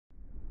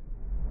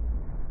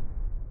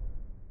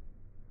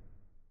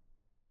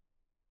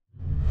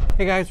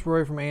Hey guys,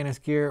 Roy from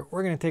ANSgear.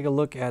 We're going to take a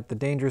look at the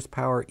Dangerous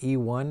Power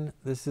E1.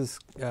 This is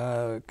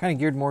kind of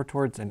geared more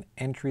towards an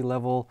entry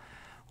level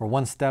or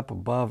one step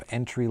above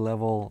entry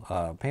level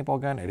paintball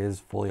gun. It is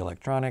fully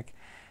electronic.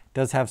 It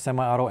does have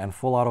semi-auto and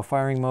full auto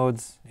firing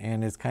modes,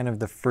 and is kind of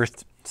the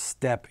first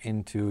step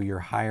into your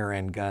higher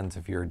end guns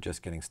if you're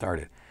just getting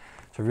started.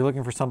 So if you're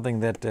looking for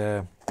something that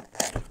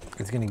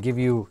is going to give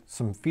you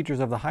some features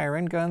of the higher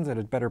end guns at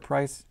a better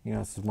price, you know,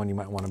 this is one you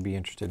might want to be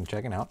interested in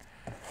checking out.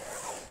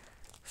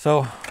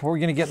 So what we're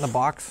going to get in the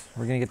box,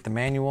 we're going to get the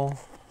manual,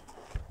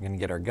 we're going to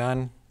get our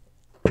gun,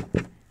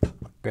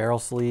 barrel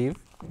sleeve,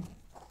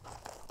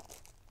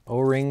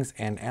 O-rings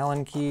and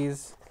Allen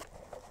keys,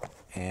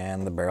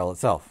 and the barrel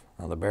itself.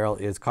 Now the barrel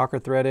is cocker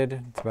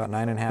threaded, it's about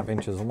 9.5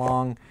 inches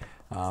long,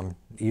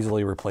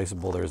 easily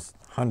replaceable. There's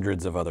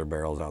hundreds of other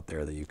barrels out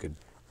there that you could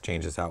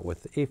change this out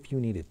with if you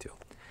needed to.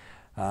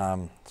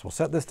 So we'll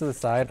set this to the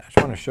side. I just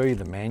want to show you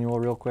the manual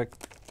real quick.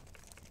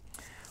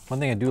 One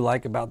thing I do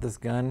like about this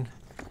gun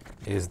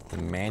is the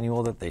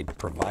manual that they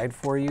provide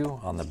for you.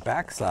 On the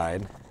back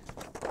side,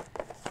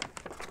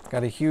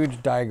 got a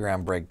huge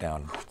diagram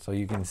breakdown. So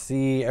you can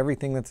see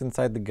everything that's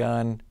inside the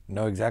gun,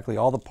 know exactly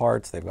all the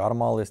parts. They've got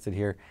them all listed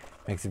here.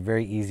 Makes it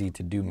very easy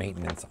to do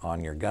maintenance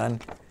on your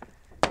gun.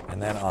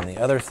 And then on the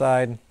other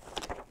side,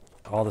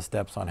 all the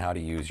steps on how to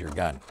use your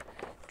gun.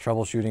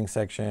 Troubleshooting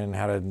section,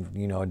 how to,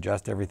 you know,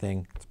 adjust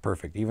everything. It's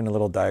perfect. Even a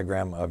little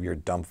diagram of your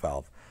dump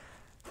valve.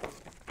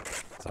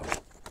 So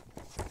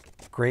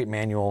great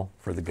manual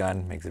for the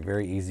gun, makes it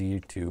very easy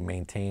to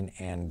maintain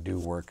and do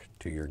work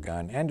to your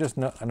gun and just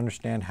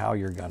understand how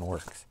your gun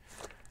works.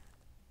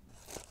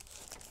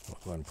 We'll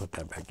go ahead and put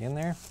that back in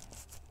there.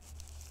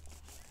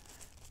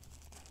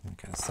 And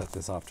kind of set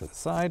this off to the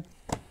side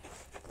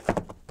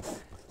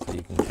so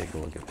you can take a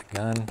look at the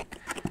gun.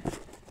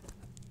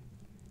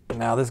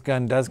 Now this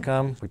gun does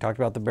come, we talked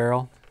about the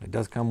barrel, it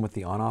does come with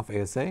the on-off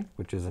ASA,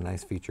 which is a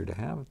nice feature to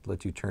have. It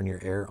lets you turn your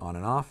air on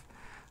and off.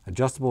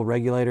 Adjustable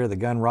regulator. The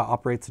gun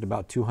operates at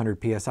about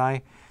 200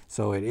 psi,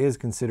 so it is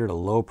considered a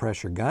low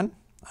pressure gun.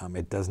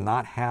 It does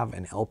not have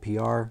an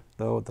LPR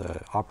though.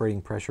 The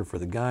operating pressure for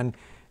the gun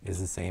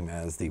is the same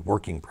as the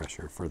working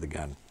pressure for the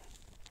gun.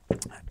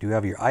 Do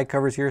have your eye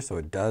covers here, so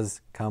it does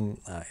come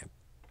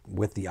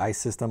with the eye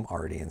system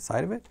already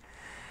inside of it.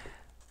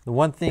 The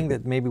one thing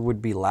that maybe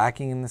would be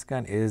lacking in this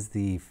gun is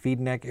the feed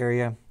neck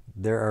area.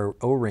 There are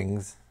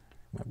O-rings,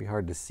 might be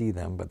hard to see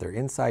them, but they're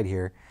inside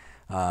here.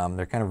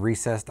 They're kind of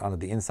recessed onto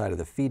the inside of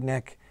the feed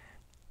neck.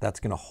 That's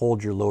going to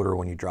hold your loader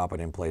when you drop it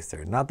in place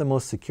there. Not the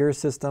most secure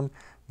system,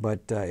 but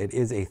it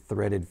is a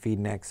threaded feed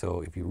neck,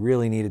 so if you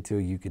really needed to,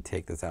 you could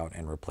take this out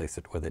and replace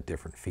it with a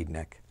different feed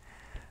neck.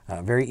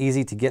 Very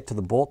easy to get to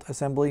the bolt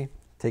assembly.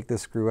 Take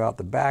this screw out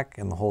the back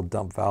and the whole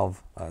dump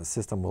valve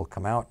system will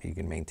come out. You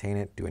can maintain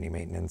it, do any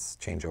maintenance,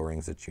 change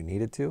O-rings that you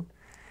needed to.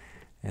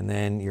 And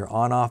then your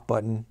on-off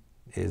button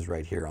is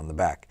right here on the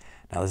back.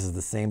 Now this is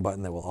the same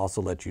button that will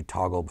also let you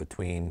toggle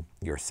between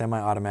your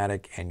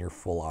semi-automatic and your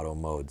full auto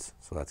modes.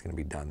 So that's going to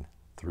be done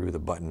through the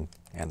button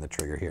and the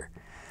trigger here.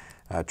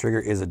 Trigger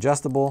is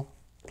adjustable,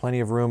 plenty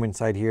of room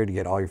inside here to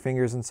get all your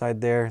fingers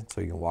inside there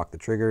so you can walk the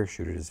trigger,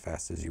 shoot it as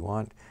fast as you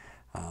want.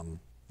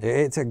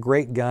 It's a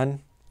great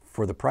gun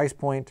for the price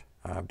point.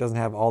 It doesn't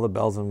have all the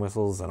bells and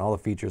whistles and all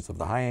the features of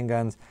the high-end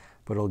guns,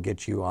 but it'll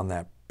get you on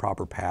that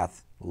proper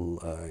path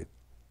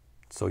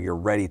so you're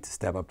ready to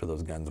step up to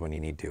those guns when you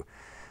need to.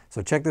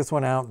 So check this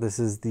one out. This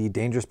is the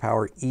Dangerous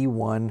Power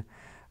E1,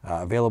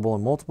 available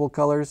in multiple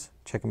colors.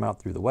 Check them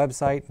out through the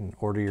website and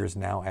order yours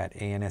now at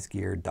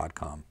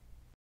ansgear.com.